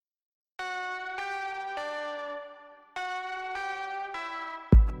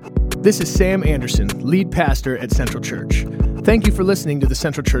This is Sam Anderson, lead pastor at Central Church. Thank you for listening to the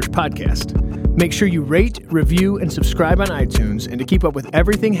Central Church podcast. Make sure you rate, review, and subscribe on iTunes, and to keep up with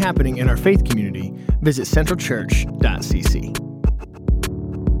everything happening in our faith community, visit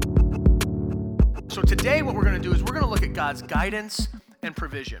centralchurch.cc. So today what we're going to do is we're going to look at God's guidance and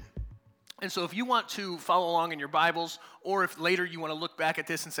provision. And so if you want to follow along in your Bibles, or if later you want to look back at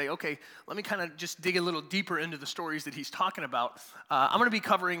this and say, okay, let me kind of just dig a little deeper into the stories that he's talking about, I'm going to be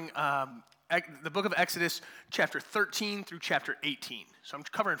covering the book of Exodus, chapter 13 through chapter 18. So I'm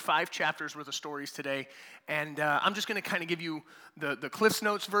covering 5 chapters worth of stories today, and I'm just going to kind of give you the Cliff's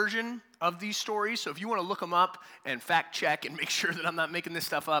Notes version of these stories. So if you want to look them up and fact check and make sure that I'm not making this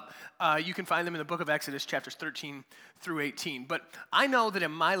stuff up, you can find them in the book of Exodus, chapters 13 through 18. But I know that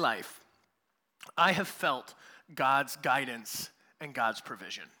in my life, I have felt God's guidance and God's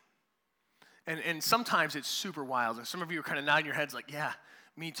provision. And sometimes it's super wild. And some of you are kind of nodding your heads like, yeah,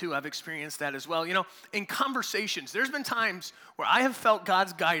 me too. I've experienced that as well. You know, in conversations, there's been times where I have felt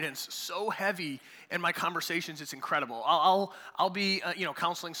God's guidance so heavy in my conversations, it's incredible. I'll be,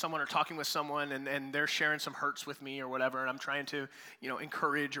 counseling someone or talking with someone, and they're sharing some hurts with me or whatever, and I'm trying to,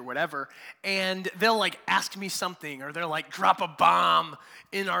 encourage or whatever, and they'll like ask me something, or they'll like drop a bomb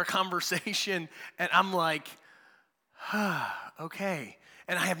in our conversation, and I'm like, okay.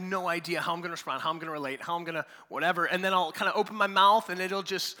 And I have no idea how I'm going to respond, how I'm going to relate, how I'm going to whatever. And then I'll kind of open my mouth, and it'll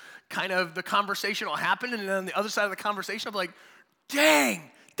just kind of, the conversation will happen. And then on the other side of the conversation, I'll be like, dang,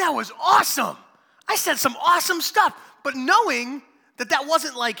 that was awesome. I said some awesome stuff. But knowing that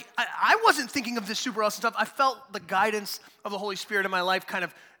wasn't like, I wasn't thinking of this super awesome stuff. I felt the guidance of the Holy Spirit in my life kind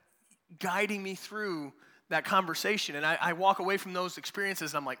of guiding me through that conversation. And I walk away from those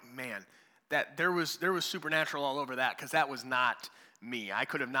experiences, and I'm like, man, that there was supernatural all over that, because that was not me. I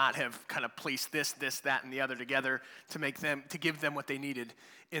could have not have kind of placed this, that, and the other together to give them what they needed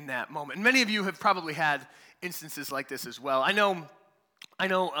in that moment. And many of you have probably had instances like this as well. I know.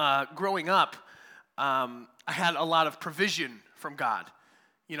 Growing up, I had a lot of provision from God.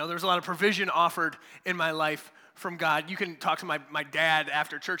 There was a lot of provision offered in my life from God. You can talk to my dad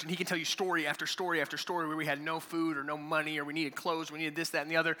after church, and he can tell you story after story after story where we had no food or no money, or we needed clothes, we needed this, that,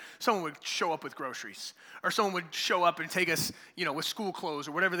 and the other. Someone would show up with groceries, or someone would show up and take us, with school clothes,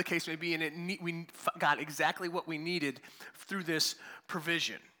 or whatever the case may be, and we got exactly what we needed through this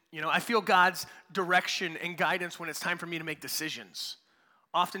provision. I feel God's direction and guidance when it's time for me to make decisions.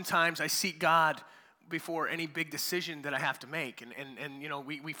 Oftentimes, I seek God before any big decision that I have to make. And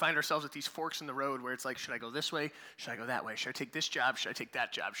we find ourselves at these forks in the road where it's like, should I go this way? Should I go that way? Should I take this job? Should I take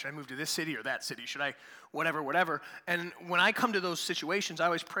that job? Should I move to this city or that city? Should I whatever? And when I come to those situations, I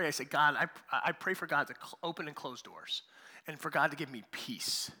always pray. I say, God, I pray for God to open and close doors, and for God to give me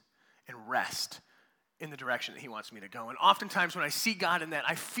peace and rest in the direction that he wants me to go. And oftentimes when I see God in that,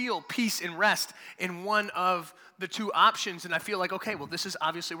 I feel peace and rest in one of the two options, and I feel like, okay, well, this is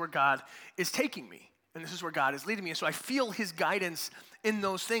obviously where God is taking me. And this is where God is leading me. And so I feel his guidance in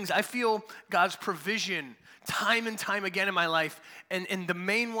those things. I feel God's provision time and time again in my life. And the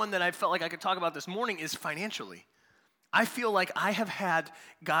main one that I felt like I could talk about this morning is financially. I feel like I have had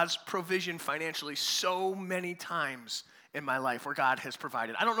God's provision financially so many times in my life where God has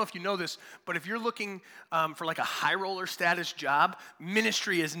provided. I don't know if you know this, but if you're looking for like a high roller status job,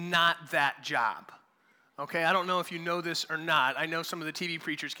 ministry is not that job. Okay, I don't know if you know this or not. I know some of the TV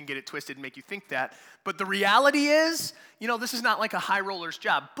preachers can get it twisted and make you think that. But the reality is, this is not like a high roller's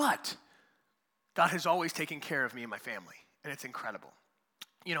job. But God has always taken care of me and my family, and it's incredible.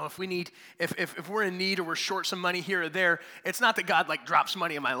 If we're in need or we're short some money here or there, it's not that God like drops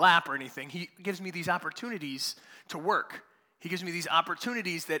money in my lap or anything. He gives me these opportunities to work. He gives me these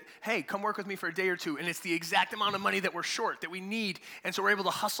opportunities that, hey, come work with me for a day or two, and it's the exact amount of money that we're short, that we need, and so we're able to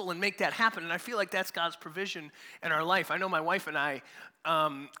hustle and make that happen, and I feel like that's God's provision in our life. I know my wife and I,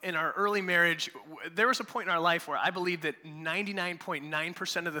 in our early marriage, there was a point in our life where I believe that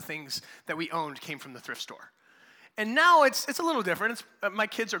 99.9% of the things that we owned came from the thrift store. And now it's a little different. My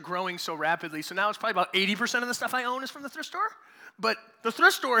kids are growing so rapidly, so now it's probably about 80% of the stuff I own is from the thrift store. But the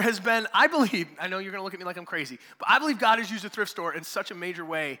thrift store has been, I believe, I know you're going to look at me like I'm crazy, but I believe God has used the thrift store in such a major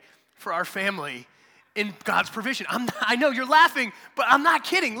way for our family in God's provision. I know you're laughing, but I'm not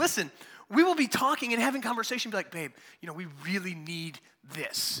kidding. Listen, we will be talking and having conversation, be like, babe, we really need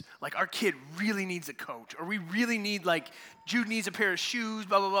this. Like, our kid really needs a coat, or we really need, like, Jude needs a pair of shoes,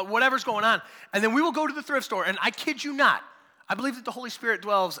 blah, blah, blah, whatever's going on. And then we will go to the thrift store, and I kid you not, I believe that the Holy Spirit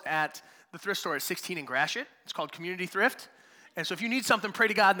dwells at the thrift store at 16 in Gratiot. It's called Community Thrift. And so if you need something, pray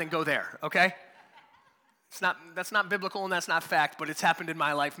to God and then go there, okay? That's not biblical and that's not fact, but it's happened in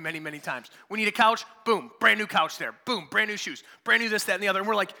my life many, many times. We need a couch, boom, brand new couch there. Boom, brand new shoes, brand new this, that, and the other. And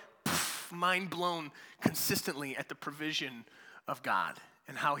we're like, mind blown consistently at the provision of God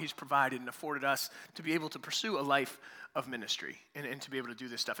and how he's provided and afforded us to be able to pursue a life of ministry and to be able to do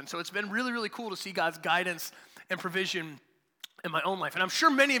this stuff. And so it's been really, really cool to see God's guidance and provision in my own life. And I'm sure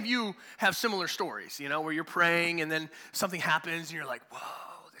many of you have similar stories, where you're praying and then something happens and you're like,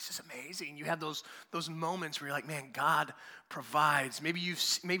 whoa, this is amazing. You have those moments where you're like, man, God provides.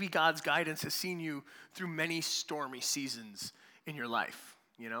 Maybe God's guidance has seen you through many stormy seasons in your life,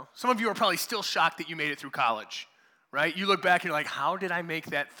 Some of you are probably still shocked that you made it through college, right? You look back and you're like, how did I make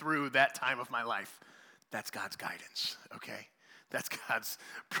that through that time of my life? That's God's guidance, okay? That's God's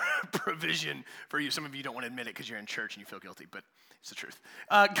provision for you. Some of you don't want to admit it because you're in church and you feel guilty, but it's the truth.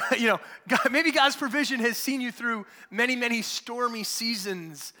 Maybe God's provision has seen you through many, many stormy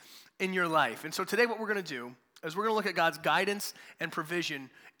seasons in your life. And so today what we're going to do is we're going to look at God's guidance and provision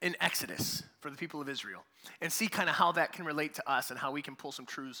in Exodus for the people of Israel and see kind of how that can relate to us and how we can pull some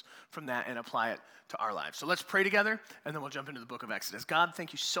truths from that and apply it to our lives. So let's pray together, and then we'll jump into the book of Exodus. God,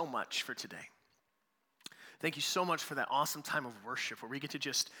 thank you so much for today. Thank you so much for that awesome time of worship where we get to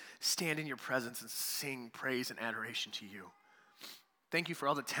just stand in your presence and sing praise and adoration to you. Thank you for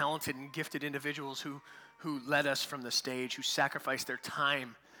all the talented and gifted individuals who led us from the stage, who sacrificed their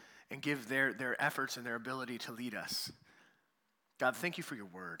time and give their efforts and their ability to lead us. God, thank you for your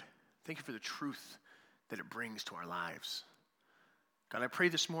word. Thank you for the truth that it brings to our lives. God, I pray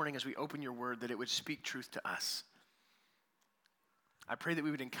this morning as we open your word that it would speak truth to us. I pray that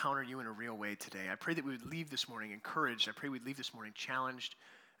we would encounter you in a real way today. I pray that we would leave this morning encouraged. I pray we'd leave this morning challenged.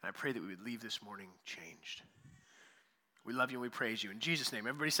 And I pray that we would leave this morning changed. We love you and we praise you. In Jesus' name,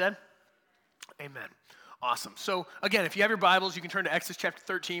 everybody said? Amen. Awesome. So again, if you have your Bibles, you can turn to Exodus chapter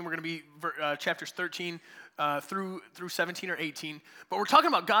 13. We're going to be chapters 13 through 17 or 18. But we're talking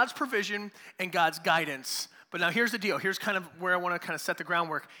about God's provision and God's guidance. But now here's the deal. Here's kind of where I want to kind of set the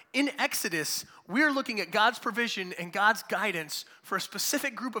groundwork. In Exodus, we're looking at God's provision and God's guidance for a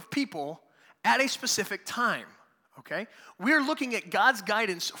specific group of people at a specific time, okay? We're looking at God's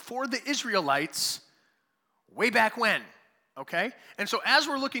guidance for the Israelites way back when, okay? And so as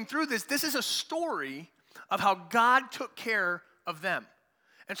we're looking through this is a story of how God took care of them.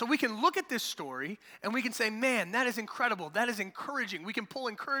 And so we can look at this story and we can say, man, that is incredible. That is encouraging. We can pull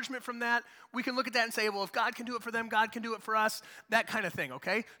encouragement from that. We can look at that and say, well, if God can do it for them, God can do it for us, that kind of thing,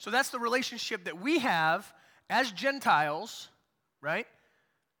 okay? So that's the relationship that we have as Gentiles, right,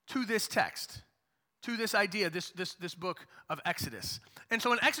 to this text, to this idea, this book of Exodus. And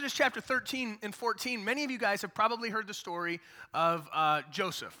so in Exodus chapter 13 and 14, many of you guys have probably heard the story of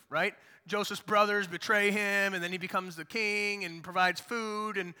Joseph, right? Joseph's brothers betray him, and then he becomes the king and provides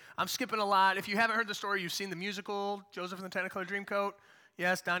food, and I'm skipping a lot. If you haven't heard the story, you've seen the musical, Joseph and the Technicolor Dreamcoat.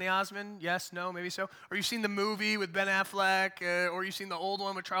 Yes, Donny Osmond. Yes, no, maybe so. Or you've seen the movie with Ben Affleck, or you've seen the old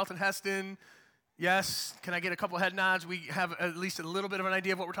one with Charlton Heston. Yes, can I get a couple head nods? We have at least a little bit of an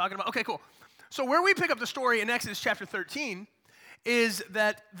idea of what we're talking about. Okay, cool. So where we pick up the story in Exodus chapter 13 is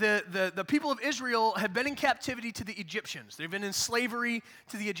that the people of Israel have been in captivity to the Egyptians. They've been in slavery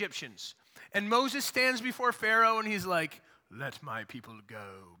to the Egyptians. And Moses stands before Pharaoh and he's like, let my people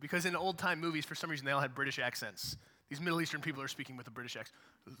go. Because in old-time movies, for some reason, they all had British accents. These Middle Eastern people are speaking with a British accent.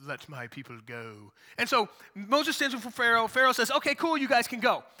 Let my people go. And so Moses stands before Pharaoh. Pharaoh says, okay, cool, you guys can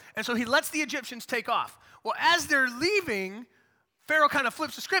go. And so he lets the Egyptians take off. Well, as they're leaving, Pharaoh kind of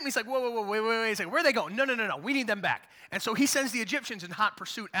flips the script, and he's like, whoa, wait a second. Where are they going? No, we need them back. And so he sends the Egyptians in hot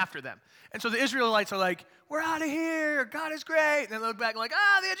pursuit after them. And so the Israelites are like, we're out of here. God is great. And then they look back and like,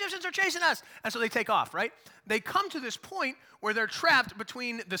 the Egyptians are chasing us. And so they take off, right? They come to this point where they're trapped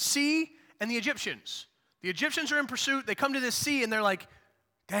between the sea and the Egyptians. The Egyptians are in pursuit. They come to this sea, and they're like,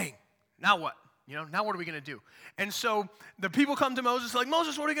 dang, now what? Now what are we going to do? And so the people come to Moses like,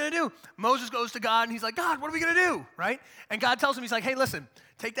 Moses, what are we going to do? Moses goes to God, and he's like, God, what are we going to do, right? And God tells him, he's like, hey, listen,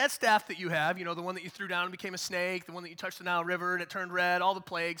 take that staff that you have, the one that you threw down and became a snake, the one that you touched the Nile River and it turned red, all the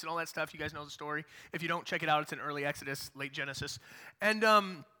plagues and all that stuff. You guys know the story. If you don't, check it out. It's in early Exodus, late Genesis. And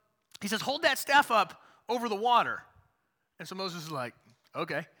he says, hold that staff up over the water. And so Moses is like,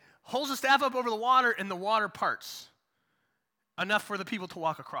 okay. Holds the staff up over the water, and the water parts enough for the people to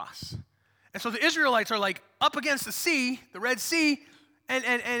walk across. And so the Israelites are like up against the sea, the Red Sea,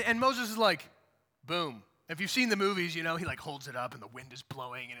 and Moses is like, boom. If you've seen the movies, he like holds it up and the wind is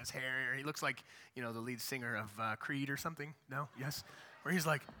blowing in his hair. He looks like, the lead singer of Creed or something. No? Yes? Where he's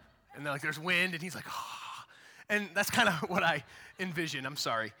like, and they're like, there's wind, and he's like, ah. And that's kind of what I envision. I'm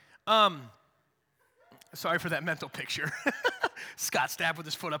sorry. Sorry for that mental picture. Scott Stapp with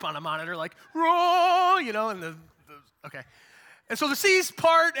his foot up on a monitor like, roar, and okay. And so the seas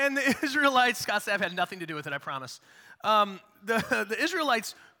part, and the Israelites, Scott Stapp had nothing to do with it, I promise. The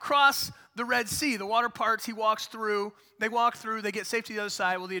Israelites cross the Red Sea. The water parts, he walks through. They walk through, they get safe to the other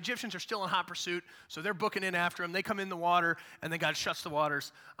side. Well, the Egyptians are still in hot pursuit, so they're booking in after him. They come in the water, and then God shuts the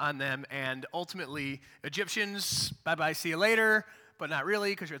waters on them. And ultimately, Egyptians, bye-bye, see you later, but not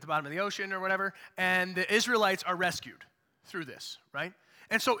really because you're at the bottom of the ocean or whatever. And the Israelites are rescued through this, right?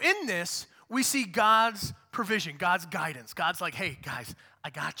 And so in this, we see God's provision, God's guidance. God's like, hey, guys,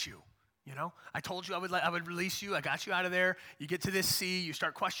 I got you. You know, I told you I would release you. I got you out of there. You get to this sea. You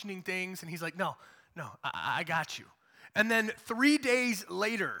start questioning things. And he's like, no, I got you. And then 3 days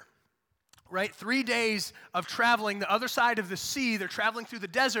later, right, 3 days of traveling the other side of the sea. They're traveling through the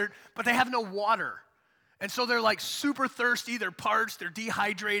desert, but they have no water. And so they're like super thirsty. They're parched. They're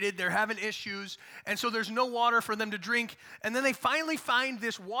dehydrated. They're having issues. And so there's no water for them to drink. And then they finally find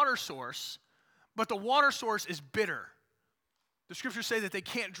this water source, but the water source is bitter. The scriptures say that they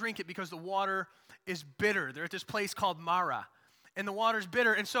can't drink it because the water is bitter. They're at this place called Mara, and the water's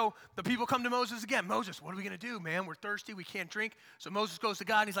bitter. And so the people come to Moses again. Moses, what are we going to do, man? We're thirsty. We can't drink. So Moses goes to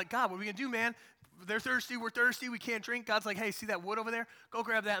God, and he's like, God, what are we going to do, man? They're thirsty. We're thirsty. We can't drink. God's like, hey, see that wood over there? Go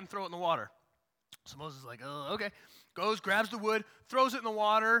grab that and throw it in the water. So Moses is like, oh, okay. Goes, grabs the wood, throws it in the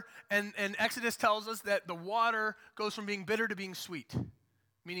water, and Exodus tells us that the water goes from being bitter to being sweet,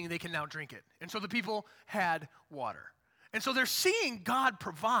 meaning they can now drink it. And so the people had water. And so they're seeing God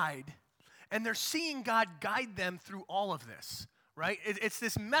provide, and they're seeing God guide them through all of this, right? It's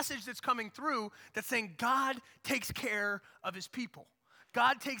this message that's coming through that's saying God takes care of his people.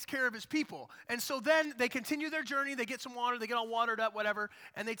 God takes care of his people. And so then they continue their journey. They get some water. They get all watered up, whatever,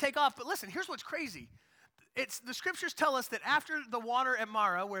 and they take off. But listen, here's what's crazy. The scriptures tell us that after the water at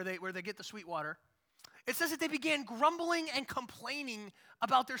Mara, where they get the sweet water, it says that they began grumbling and complaining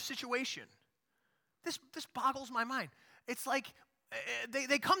about their situation. This boggles my mind. It's like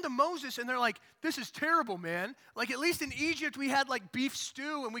they come to Moses and they're like, this is terrible, man. Like, at least in Egypt we had like beef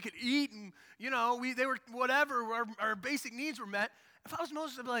stew and we could eat, and you know, they were whatever, our basic needs were met. If I was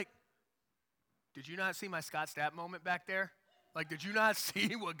Moses, I'd be like, did you not see my Scott Stapp moment back there? Like, did you not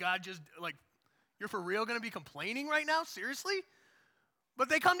see what God just, like, you're for real going to be complaining right now? Seriously? But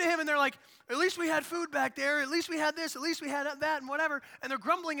they come to him and they're like, at least we had food back there. At least we had this. At least we had that and whatever. And they're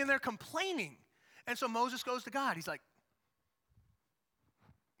grumbling and they're complaining. And so Moses goes to God. He's like,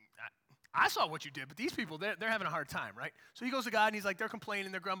 I saw what you did, but these people, they're having a hard time, right? So he goes to God, and he's like, they're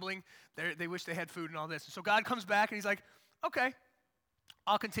complaining, they're grumbling, they wish they had food and all this. And so God comes back, and he's like, okay,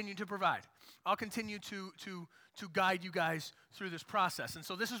 I'll continue to provide. I'll continue to guide you guys through this process. And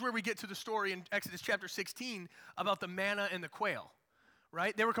so this is where we get to the story in Exodus chapter 16 about the manna and the quail,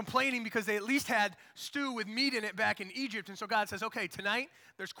 right? They were complaining because they at least had stew with meat in it back in Egypt. And so God says, okay, tonight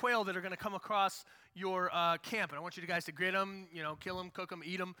there's quail that are going to come across your camp. And I want you guys to grit them, kill them, cook them,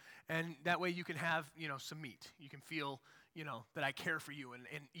 eat them. And that way you can have, some meat. You can feel, that I care for you in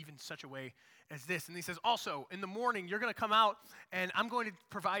even such a way as this. And he says, also, in the morning, you're going to come out and I'm going to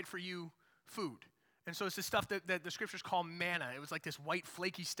provide for you food. And so it's this stuff that the scriptures call manna. It was like this white,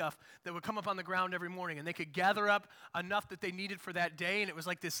 flaky stuff that would come up on the ground every morning. And they could gather up enough that they needed for that day. And it was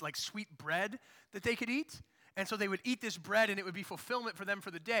like this sweet bread that they could eat. And so they would eat this bread and it would be fulfillment for them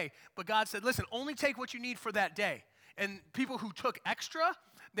for the day. But God said, listen, only take what you need for that day. And people who took extra,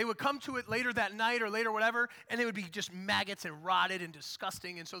 they would come to it later that night or later whatever, and they would be just maggots and rotted and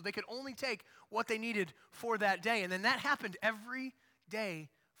disgusting. And so they could only take what they needed for that day. And then that happened every day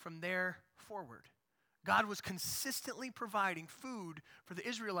from there forward. God was consistently providing food for the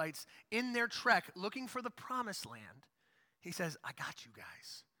Israelites in their trek looking for the promised land. He says, I got you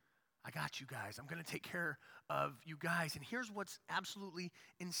guys. I got you guys. I'm going to take care of you guys. And here's what's absolutely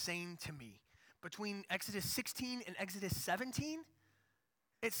insane to me. Between Exodus 16 and Exodus 17,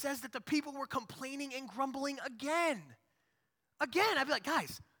 it says that the people were complaining and grumbling again. Again, I'd be like,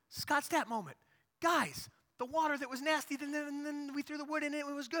 guys, Scott Stapp moment. Guys, the water that was nasty, and then we threw the wood in it, and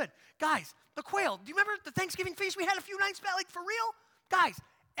it was good. Guys, the quail, do you remember the Thanksgiving feast we had a few nights back? Like, for real? Guys,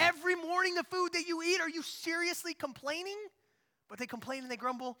 every morning the food that you eat, are you seriously complaining? But they complain and they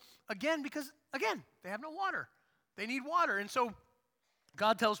grumble again because, again, they have no water. They need water. And so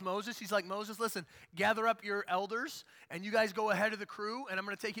God tells Moses, he's like, Moses, listen, gather up your elders, and you guys go ahead of the crew, and I'm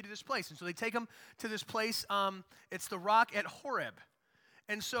going to take you to this place. And so they take them to this place. It's the rock at Horeb.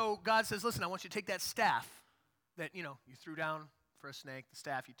 And so God says, listen, I want you to take that staff that, you threw down for a snake, the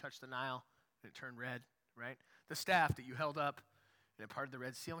staff, you touched the Nile, and it turned red, right? The staff that you held up, and it parted the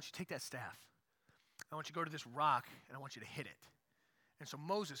Red Sea. I want you to take that staff. I want you to go to this rock, and I want you to hit it. And so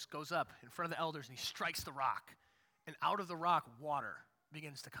Moses goes up in front of the elders, and he strikes the rock. And out of the rock, water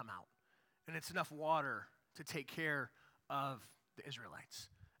begins to come out. And it's enough water to take care of the Israelites.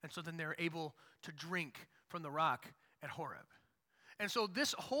 And so then they're able to drink from the rock at Horeb. And so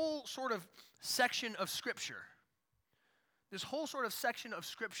this whole sort of section of Scripture,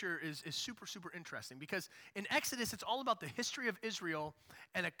 is super, super interesting because in Exodus, it's all about the history of Israel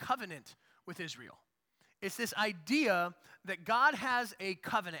and a covenant with Israel. It's this idea that God has a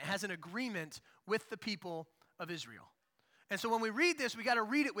covenant, has an agreement with the people of Israel. And so when we read this, we got to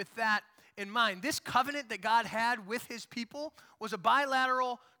read it with that in mind. This covenant that God had with his people was a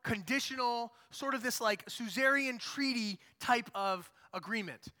bilateral, conditional, sort of this like Suzerain treaty type of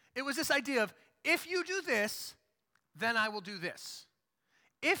agreement. It was this idea of, if you do this, then I will do this.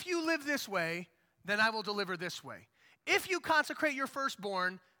 If you live this way, then I will deliver this way. If you consecrate your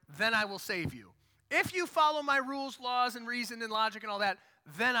firstborn, then I will save you. If you follow my rules, laws, and reason and logic and all that,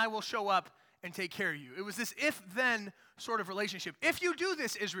 then I will show up and take care of you. It was this if-then sort of relationship. If you do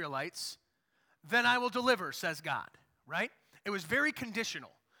this, Israelites, then I will deliver, says God, right? It was very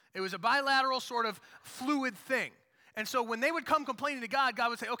conditional. It was a bilateral sort of fluid thing. And so when they would come complaining to God, God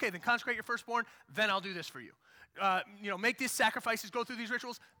would say, okay, then consecrate your firstborn, then I'll do this for you. Make these sacrifices, go through these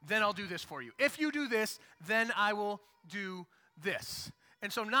rituals, then I'll do this for you. If you do this, then I will do this.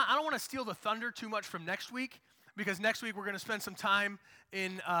 And so I don't want to steal the thunder too much from next week, because next week we're going to spend some time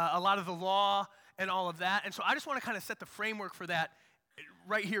in a lot of the law and all of that. And so I just want to kind of set the framework for that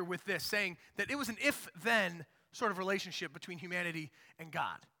right here with this, saying that it was an if-then sort of relationship between humanity and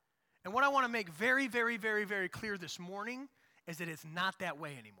God. And what I want to make very, very, very, very clear this morning is that it's not that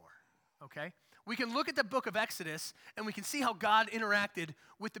way anymore, okay? We can look at the book of Exodus and we can see how God interacted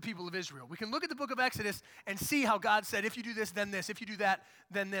with the people of Israel. We can look at the book of Exodus and see how God said, if you do this, then this. If you do that,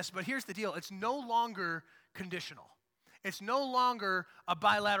 then this. But here's the deal. It's no longer conditional. It's no longer a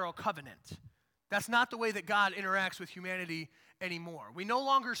bilateral covenant. That's not the way that God interacts with humanity anymore. We no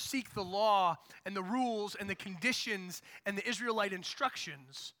longer seek the law and the rules and the conditions and the Israelite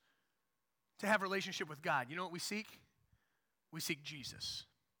instructions to have a relationship with God. You know what we seek? We seek Jesus.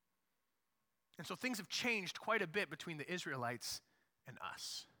 And so things have changed quite a bit between the Israelites and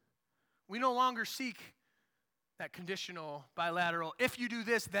us. We no longer seek that conditional, bilateral, if you do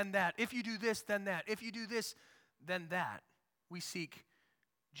this, then that. If you do this, then that. If you do this, then that. We seek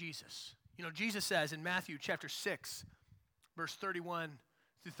Jesus. You know, Jesus says in Matthew chapter 6, verse 31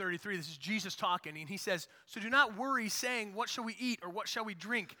 through 33, this is Jesus talking, and he says, so do not worry saying, what shall we eat, or what shall we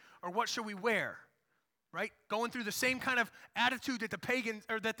drink, or what shall we wear? Right? Going through the same kind of attitude that the pagans,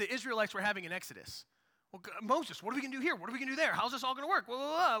 or that the Israelites were having in Exodus. Well, Moses, what are we going to do here? What are we going to do there? How's this all going to work? Blah,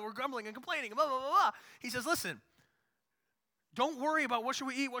 blah, blah. We're grumbling and complaining, blah, blah, blah, blah. He says, listen, don't worry about what should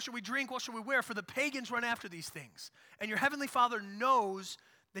we eat, what should we drink, what should we wear, for the pagans run after these things. And your heavenly Father knows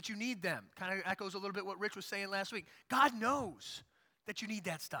that you need them. Kind of echoes a little bit what Rich was saying last week. God knows that you need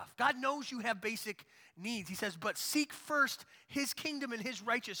that stuff. God knows you have basic needs. He says, but seek first his kingdom and his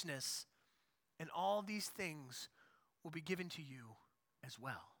righteousness, and all these things will be given to you as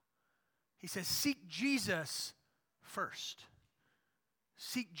well. He says, seek Jesus first.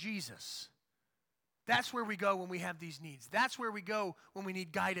 Seek Jesus. That's where we go when we have these needs. That's where we go when we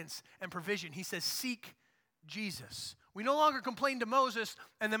need guidance and provision. He says, seek Jesus. We no longer complain to Moses,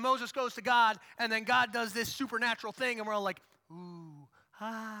 and then Moses goes to God, and then God does this supernatural thing, and we're all like, ooh,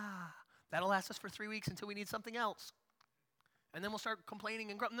 that'll last us for 3 weeks until we need something else. And then we'll start complaining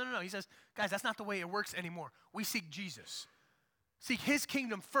and grumbling. No. He says, guys, that's not the way it works anymore. We seek Jesus. Seek his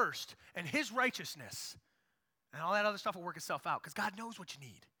kingdom first and his righteousness. And all that other stuff will work itself out because God knows what you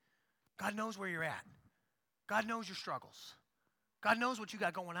need. God knows where you're at. God knows your struggles. God knows what you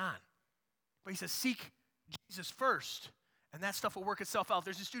got going on. But he says, seek Jesus first, and that stuff will work itself out.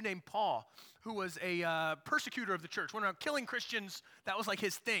 There's this dude named Paul who was a persecutor of the church. When killing Christians, that was like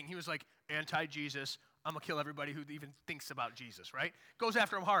his thing. He was like, anti-Jesus. I'm going to kill everybody who even thinks about Jesus, right? Goes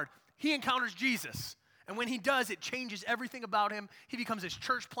after him hard. He encounters Jesus. And when he does, it changes everything about him. He becomes this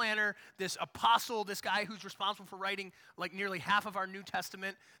church planner, this apostle, this guy who's responsible for writing like nearly half of our New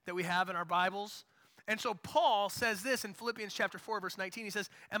Testament that we have in our Bibles. And so Paul says this in Philippians chapter 4, verse 19. He says,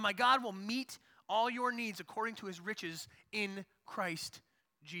 and my God will meet all your needs according to his riches in Christ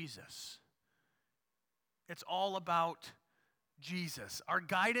Jesus. It's all about Jesus. Our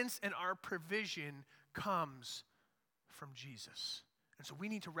guidance and our provision comes from Jesus. And so we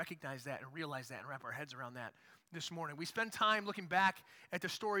need to recognize that and realize that and wrap our heads around that this morning. We spend time looking back at the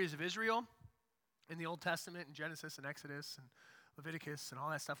stories of Israel in the Old Testament, in Genesis and Exodus and Leviticus and all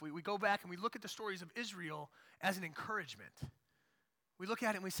that stuff. We go back and we look at the stories of Israel as an encouragement. We look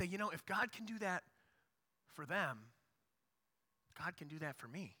at it and we say, you know, if God can do that for them, God can do that for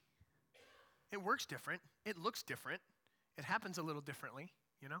me. It works different. It looks different. It happens a little differently,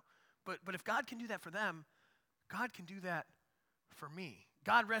 you know. But if God can do that for them, God can do that for me.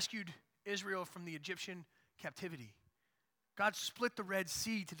 God rescued Israel from the Egyptian captivity. God split the Red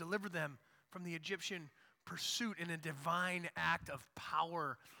Sea to deliver them from the Egyptian pursuit in a divine act of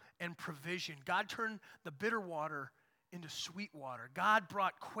power and provision. God turned the bitter water into sweet water. God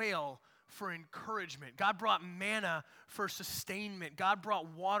brought quail for encouragement. God brought manna for sustainment. God brought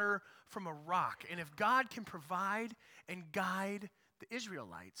water from a rock. And if God can provide and guide the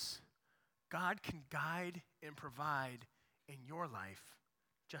Israelites, God can guide and provide in your life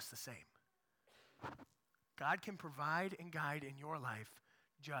just the same. God can provide and guide in your life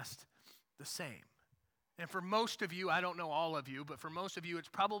just the same. And for most of you, I don't know all of you, but for most of you, it's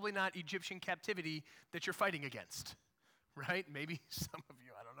probably not Egyptian captivity that you're fighting against, right? Maybe some of you,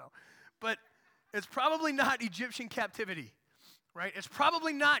 I don't know. But it's probably not Egyptian captivity, right? It's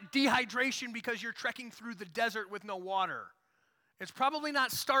probably not dehydration because you're trekking through the desert with no water. It's probably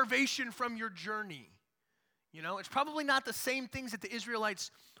not starvation from your journey. You know, it's probably not the same things that the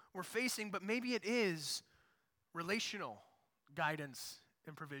Israelites were facing, but maybe it is relational guidance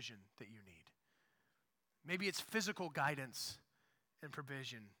and provision that you need. Maybe it's physical guidance and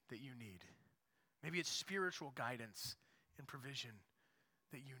provision that you need. Maybe it's spiritual guidance and provision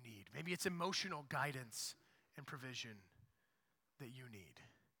that you need. Maybe it's emotional guidance and provision that you need.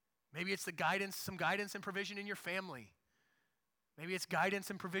 Maybe it's some guidance and provision in your family. Maybe it's guidance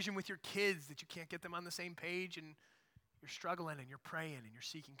and provision with your kids that you can't get them on the same page and you're struggling and you're praying and you're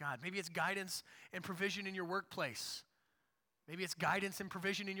seeking God. Maybe it's guidance and provision in your workplace. Maybe it's guidance and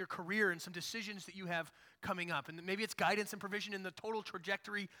provision in your career and some decisions that you have coming up. And maybe it's guidance and provision in the total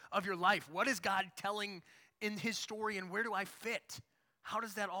trajectory of your life. What is God telling in his story and where do I fit? How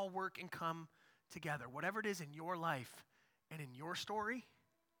does that all work and come together? Whatever it is in your life and in your story,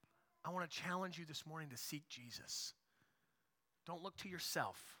 I want to challenge you this morning to seek Jesus. Don't look to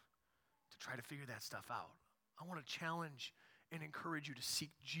yourself to try to figure that stuff out. I want to challenge and encourage you to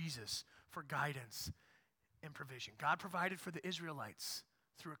seek Jesus for guidance and provision. God provided for the Israelites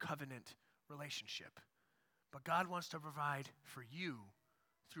through a covenant relationship, but God wants to provide for you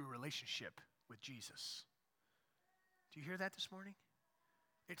through a relationship with Jesus. Do you hear that this morning?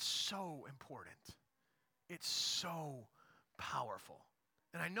 It's so important. It's so powerful.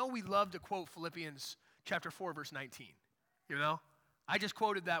 And I know we love to quote Philippians chapter 4, verse 19. You know? I just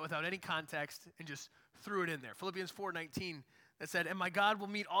quoted that without any context and just threw it in there. Philippians 4:19 that said, "And my God will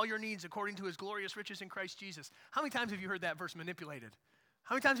meet all your needs according to his glorious riches in Christ Jesus." How many times have you heard that verse manipulated?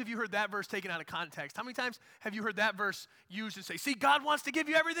 How many times have you heard that verse taken out of context? How many times have you heard that verse used to say, see, God wants to give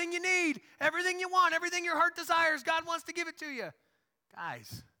you everything you need, everything you want, everything your heart desires, God wants to give it to you.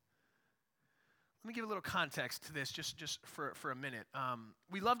 Guys, let me give a little context to this just for a minute.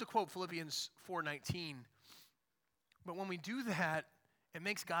 We love to quote Philippians 4:19, but when we do that, it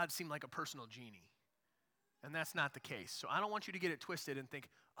makes God seem like a personal genie. And that's not the case. So I don't want you to get it twisted and think,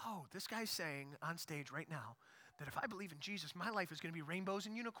 oh, this guy's saying on stage right now that if I believe in Jesus, my life is going to be rainbows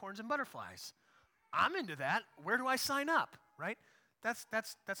and unicorns and butterflies. I'm into that. Where do I sign up, right? That's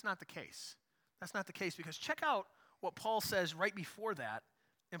not the case. That's not the case because check out what Paul says right before that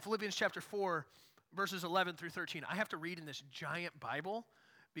in Philippians chapter 4, verses 11 through 13. I have to read in this giant Bible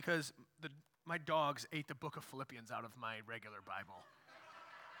because my dogs ate the book of Philippians out of my regular Bible.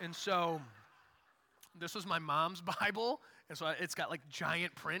 And so this was my mom's Bible, and so it's got like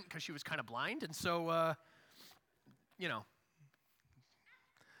giant print because she was kind of blind. And so, you know,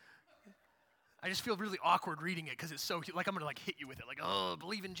 I just feel really awkward reading it because it's so, like I'm going to like hit you with it. Like, oh,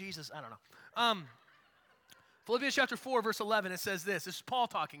 believe in Jesus. I don't know. Philippians chapter 4, verse 11, it says this. This is Paul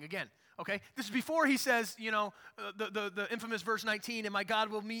talking again, okay? This is before he says, you know, the infamous verse 19, and my God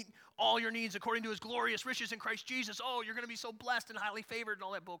will meet all your needs according to his glorious riches in Christ Jesus. Oh, you're going to be so blessed and highly favored and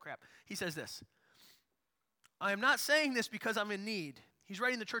all that bullcrap. He says this. I am not saying this because I'm in need. He's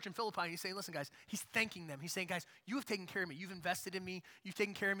writing the church in Philippi, and he's saying, listen, guys, he's thanking them. He's saying, guys, you have taken care of me. You've invested in me. You've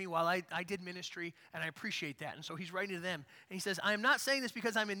taken care of me while I did ministry, and I appreciate that. And so he's writing to them, and he says, I am not saying this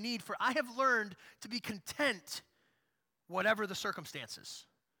because I'm in need, for I have learned to be content whatever the circumstances.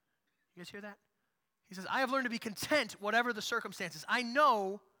 You guys hear that? He says, I have learned to be content whatever the circumstances. I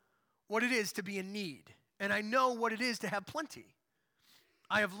know what it is to be in need, and I know what it is to have plenty.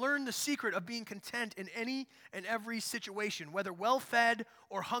 I have learned the secret of being content in any and every situation, whether well-fed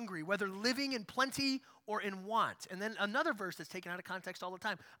or hungry, whether living in plenty or in want. And then another verse that's taken out of context all the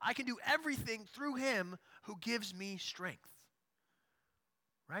time. I can do everything through him who gives me strength.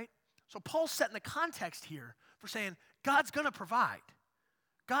 Right? So Paul's setting the context here for saying God's going to provide.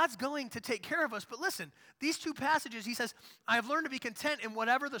 God's going to take care of us. But listen, these two passages, he says, I have learned to be content in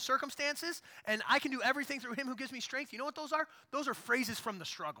whatever the circumstances, and I can do everything through him who gives me strength. You know what those are? Those are phrases from the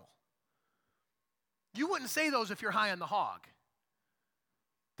struggle. You wouldn't say those if you're high on the hog.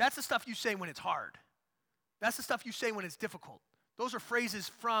 That's the stuff you say when it's hard. That's the stuff you say when it's difficult. Those are phrases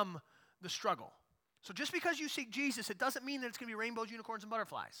from the struggle. So just because you seek Jesus, it doesn't mean that it's going to be rainbows, unicorns, and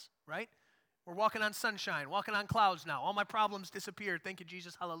butterflies, right? We're walking on sunshine, walking on clouds now. All my problems disappeared. Thank you,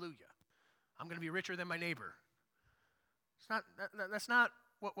 Jesus. Hallelujah. I'm going to be richer than my neighbor. That's not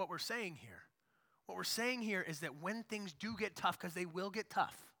what we're saying here. What we're saying here is that when things do get tough, because they will get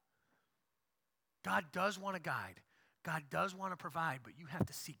tough, God does want to guide. God does want to provide, but you have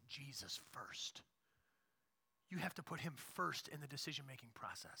to seek Jesus first. You have to put him first in the decision-making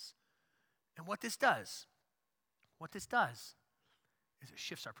process. And what this does is it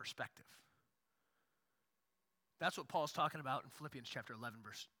shifts our perspective. That's what Paul's talking about in Philippians chapter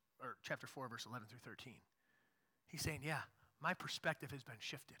 4, verse 11 through 13. He's saying, yeah, my perspective has been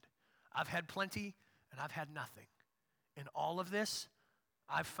shifted. I've had plenty and I've had nothing. In all of this,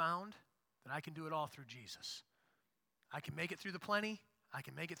 I've found that I can do it all through Jesus. I can make it through the plenty. I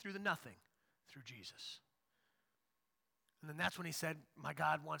can make it through the nothing through Jesus. And then that's when he said, my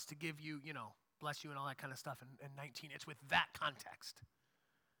God wants to give you, bless you and all that kind of stuff in 19. It's with that context.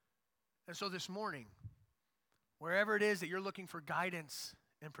 And so this morning, wherever it is that you're looking for guidance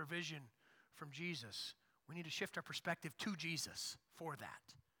and provision from Jesus, we need to shift our perspective to Jesus for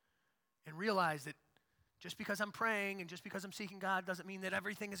that. And realize that just because I'm praying and just because I'm seeking God doesn't mean that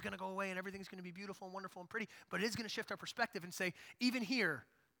everything is going to go away and everything's going to be beautiful and wonderful and pretty, but it is going to shift our perspective and say, even here,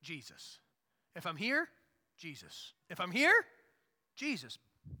 Jesus. If I'm here, Jesus. If I'm here, Jesus.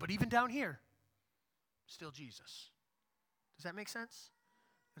 But even down here, still Jesus. Does that make sense?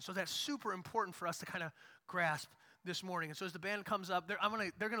 And so that's super important for us to kind of grasp this morning. And so as the band comes up, they're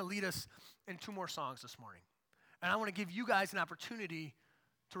going to lead us in 2 more songs this morning. And I want to give you guys an opportunity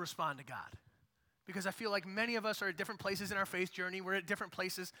to respond to God. Because I feel like many of us are at different places in our faith journey. We're at different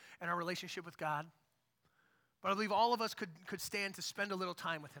places in our relationship with God. But I believe all of us could stand to spend a little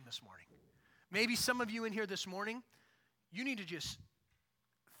time with him this morning. Maybe some of you in here this morning, you need to just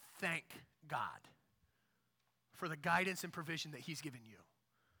thank God for the guidance and provision that he's given you.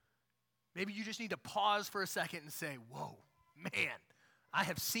 Maybe you just need to pause for a second and say, whoa, man, I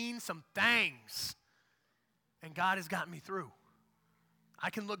have seen some things, and God has gotten me through. I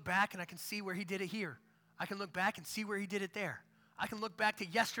can look back and I can see where he did it here. I can look back and see where he did it there. I can look back to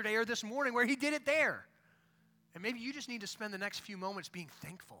yesterday or this morning where he did it there. And maybe you just need to spend the next few moments being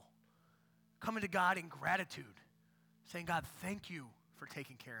thankful, coming to God in gratitude, saying, God, thank you for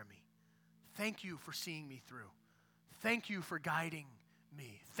taking care of me. Thank you for seeing me through. Thank you for guiding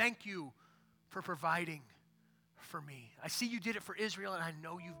me. Thank you for providing for me. I see you did it for Israel, and I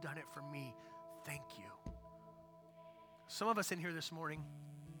know you've done it for me. Thank you. Some of us in here this morning,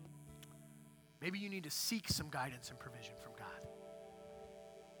 maybe you need to seek some guidance and provision from God.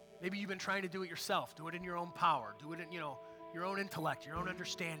 Maybe you've been trying to do it yourself. Do it in your own power. Do it in, your own intellect, your own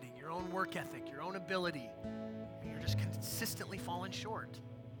understanding, your own work ethic, your own ability. And you're just consistently falling short.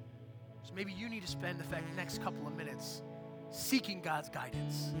 So maybe you need to spend the next couple of minutes seeking God's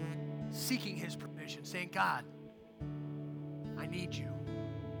guidance, seeking his provision, saying, God, I need you.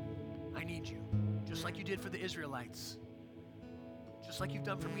 I need you. Just like you did for the Israelites. Just like you've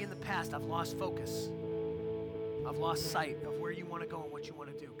done for me in the past, I've lost focus. I've lost sight of where you want to go and what you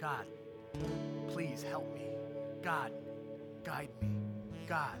want to do. God, please help me. God, guide me.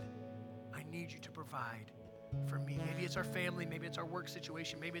 God, I need you to provide for me. Maybe it's our family. Maybe it's our work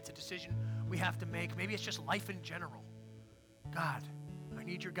situation. Maybe it's a decision we have to make. Maybe it's just life in general. God, I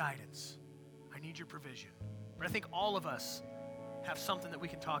need your guidance. I need your provision. But I think all of us have something that we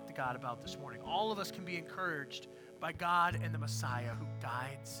can talk to God about this morning. All of us can be encouraged by God and the Messiah who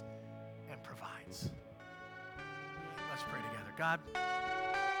guides and provides. Let's pray together. God,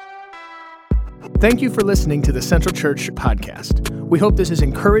 thank you for listening to the Central Church podcast. We hope this has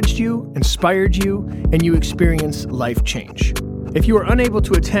encouraged you, inspired you, and you experience life change. If you are unable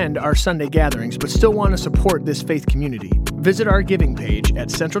to attend our Sunday gatherings but still want to support this faith community, visit our giving page at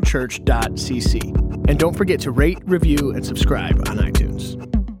centralchurch.cc. And don't forget to rate, review, and subscribe on iTunes.